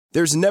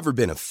There's never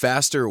been a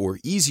faster or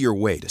easier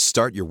way to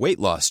start your weight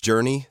loss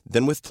journey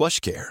than with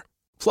PlushCare.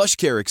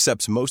 PlushCare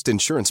accepts most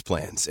insurance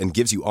plans and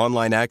gives you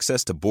online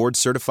access to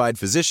board-certified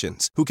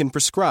physicians who can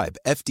prescribe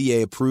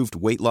FDA-approved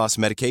weight loss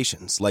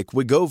medications like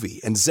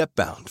Wegovy and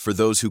Zepbound for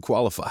those who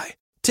qualify.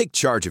 Take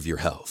charge of your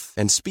health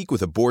and speak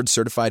with a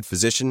board-certified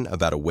physician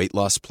about a weight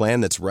loss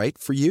plan that's right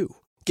for you.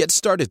 Get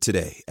started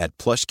today at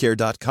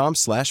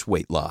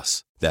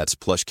plushcare.com/weight-loss. That's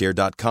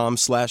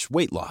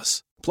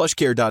plushcare.com/weight-loss.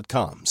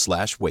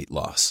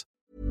 plushcare.com/weight-loss.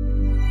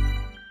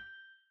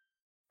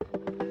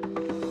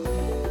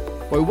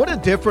 Boy, what a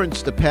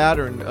difference the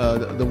pattern,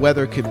 the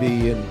weather can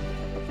be in,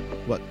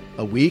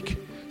 a week?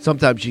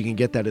 Sometimes you can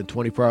get that in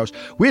 24 hours.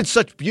 We had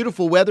such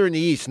beautiful weather in the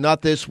east,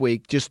 not this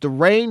week. Just the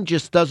rain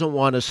just doesn't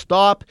want to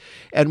stop,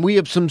 and we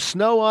have some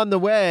snow on the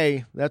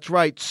way. That's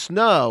right,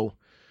 snow.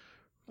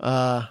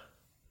 April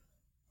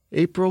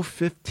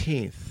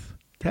 15th,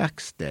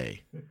 tax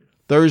day.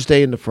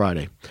 Thursday into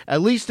Friday.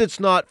 At least it's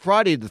not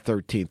Friday the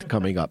 13th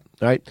coming up,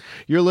 right?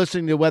 You're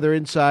listening to Weather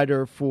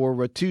Insider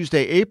for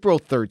Tuesday, April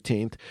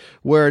 13th.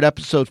 We're at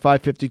episode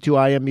 552.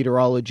 I am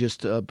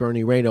meteorologist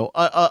Bernie Rayno.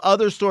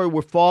 Other story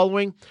we're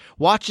following,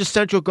 watch the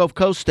Central Gulf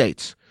Coast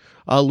states.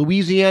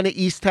 Louisiana,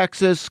 East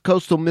Texas,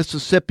 coastal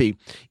Mississippi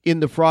in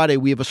the Friday.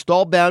 We have a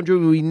stall boundary.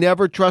 We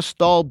never trust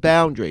stall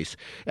boundaries.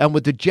 And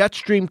with the jet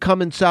stream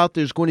coming south,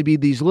 there's going to be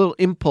these little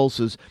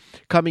impulses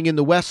coming in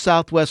the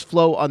west-southwest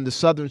flow on the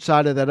southern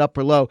side of that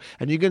upper low.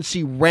 And you're going to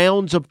see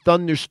rounds of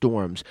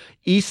thunderstorms.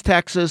 East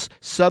Texas,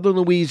 southern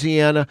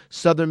Louisiana,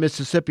 southern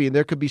Mississippi. And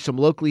there could be some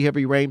locally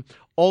heavy rain.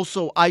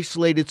 Also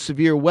isolated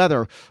severe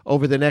weather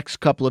over the next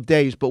couple of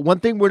days. But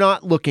one thing we're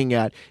not looking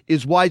at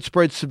is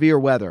widespread severe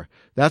weather.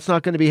 That's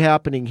not going to be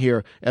happening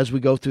here as we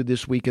go through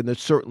this week, and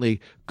that's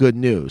certainly good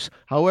news.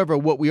 However,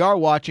 what we are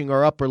watching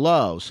are upper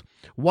lows.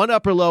 One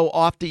upper low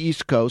off the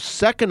East Coast,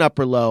 second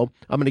upper low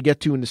I'm going to get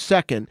to in a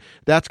second.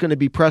 That's going to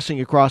be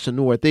pressing across the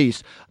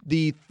Northeast.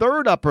 The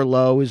third upper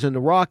low is in the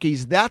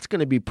Rockies. That's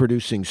going to be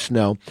producing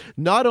snow,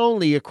 not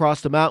only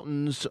across the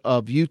mountains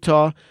of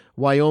Utah,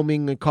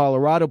 Wyoming, and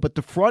Colorado, but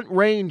the front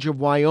range of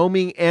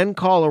Wyoming and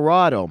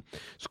Colorado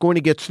is going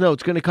to get snow.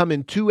 It's going to come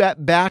in two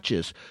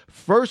batches.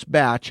 First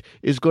batch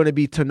is going to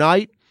be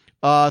tonight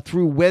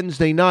through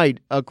Wednesday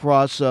night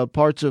across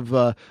parts of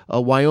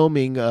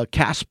Wyoming,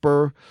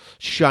 Casper,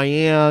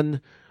 Cheyenne,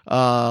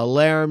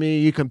 Laramie.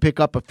 You can pick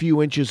up a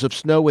few inches of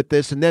snow with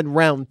this. And then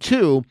round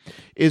two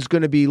is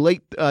going to be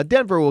late.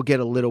 Denver will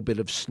get a little bit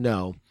of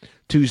snow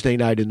Tuesday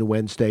night and the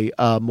Wednesday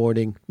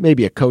morning,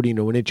 maybe a coating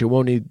or an inch. It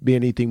won't be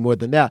anything more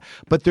than that.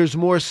 But there's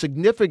more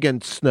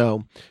significant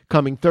snow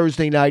coming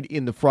Thursday night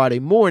in the Friday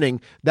morning.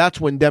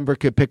 That's when Denver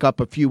could pick up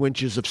a few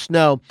inches of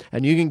snow,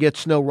 and you can get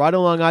snow right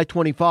along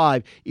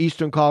I-25,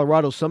 eastern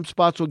Colorado. Some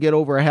spots will get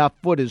over a half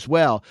foot as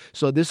well.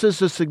 So this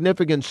is a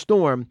significant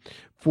storm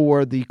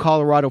for the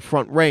Colorado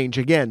Front Range.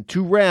 Again,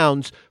 two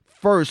rounds.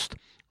 First,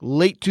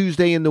 late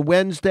Tuesday and the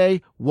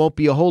Wednesday, won't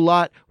be a whole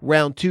lot.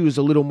 Round two is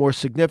a little more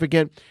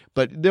significant,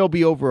 but there'll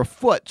be over a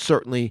foot,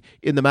 certainly,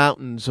 in the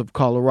mountains of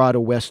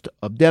Colorado west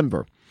of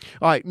Denver.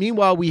 All right,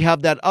 meanwhile, we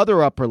have that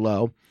other upper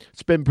low.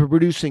 It's been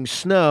producing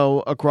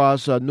snow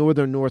across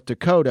northern North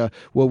Dakota,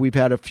 where we've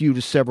had a few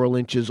to several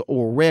inches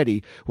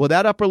already. Well,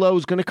 that upper low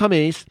is going to come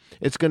east.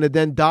 It's going to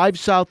then dive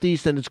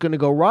southeast, and it's going to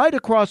go right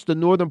across the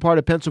northern part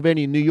of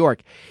Pennsylvania and New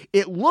York.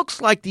 It looks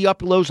like the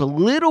upper low is a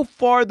little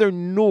farther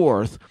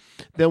north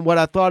than what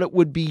I thought it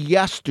would be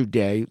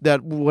yesterday,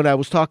 that when I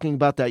was talking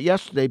about that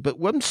yesterday. But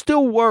I'm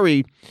still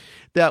worried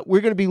that we're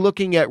going to be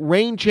looking at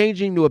rain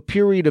changing to a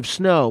period of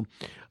snow,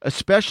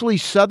 especially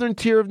southern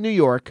tier of New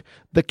York,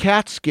 the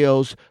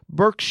Catskills,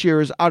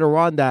 Berkshires,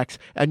 Adirondacks,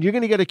 and you're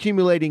going to get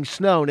accumulating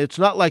snow, and it's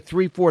not like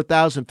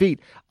 4,000 feet.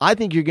 I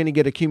think you're going to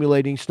get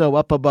accumulating snow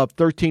up above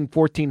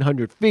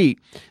 1,400 feet.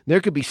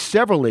 There could be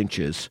several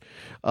inches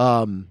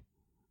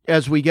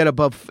as we get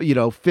above,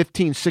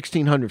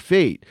 1,600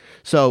 feet.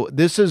 So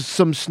this is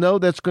some snow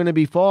that's going to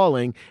be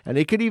falling, and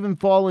it could even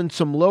fall in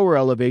some lower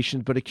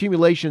elevations, but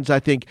accumulations, I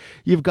think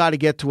you've got to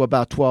get to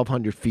about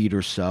 1,200 feet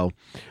or so,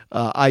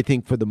 I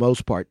think, for the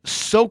most part.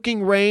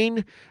 Soaking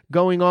rain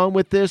going on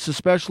with this,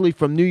 especially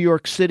from New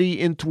York City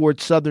in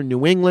towards southern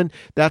New England.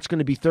 That's going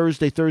to be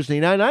Thursday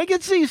night. And I can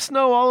see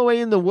snow all the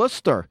way into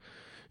Worcester.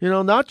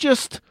 Not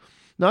just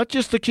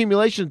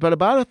accumulations, but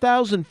about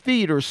 1,000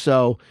 feet or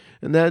so,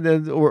 and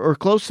then or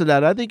close to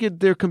that. I think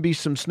there can be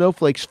some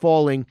snowflakes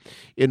falling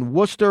in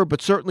Worcester, but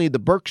certainly the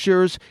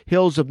Berkshires,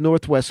 hills of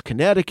northwest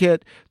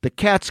Connecticut, the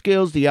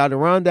Catskills, the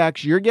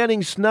Adirondacks. You're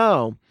getting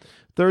snow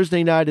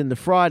Thursday night and the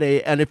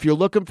Friday, and if you're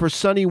looking for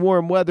sunny,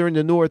 warm weather in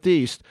the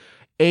Northeast,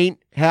 ain't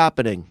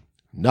happening.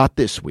 Not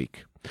this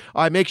week.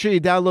 All right, make sure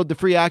you download the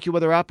free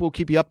AccuWeather app. We'll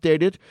keep you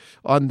updated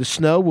on the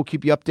snow. We'll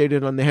keep you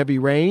updated on the heavy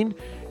rain,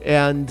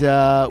 and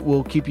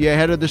we'll keep you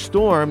ahead of the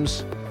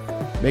storms.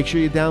 Make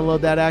sure you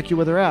download that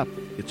AccuWeather app.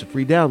 It's a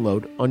free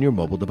download on your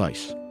mobile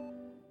device.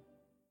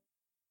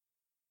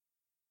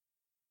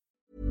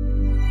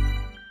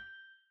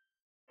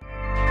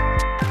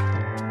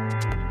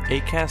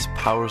 Acast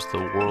powers the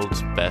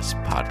world's best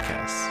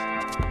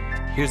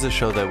podcasts. Here's a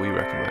show that we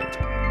recommend.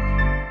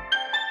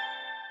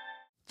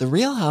 The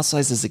Real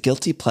Housewives is a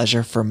guilty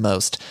pleasure for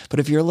most,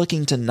 but if you're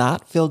looking to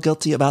not feel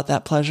guilty about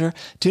that pleasure,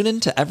 tune in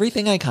to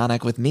Everything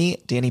Iconic with me,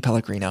 Danny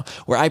Pellegrino,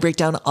 where I break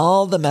down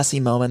all the messy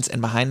moments and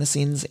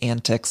behind-the-scenes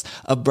antics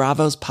of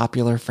Bravo's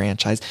popular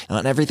franchise. And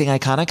on Everything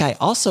Iconic, I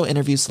also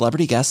interview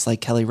celebrity guests like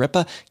Kelly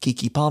Ripa,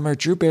 Keke Palmer,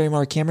 Drew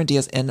Barrymore, Cameron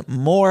Diaz, and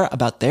more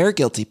about their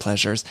guilty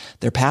pleasures,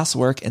 their past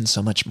work, and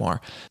so much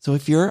more. So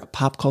if you're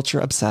pop culture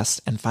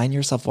obsessed and find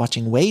yourself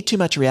watching way too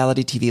much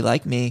reality TV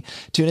like me,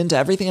 tune into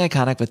Everything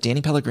Iconic with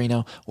Danny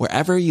Pellegrino,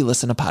 wherever you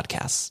listen to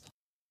podcasts.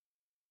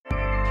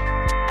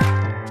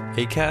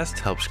 Acast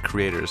helps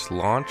creators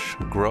launch,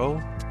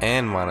 grow,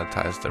 and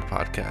monetize their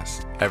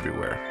podcasts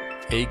everywhere.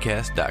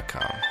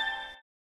 Acast.com.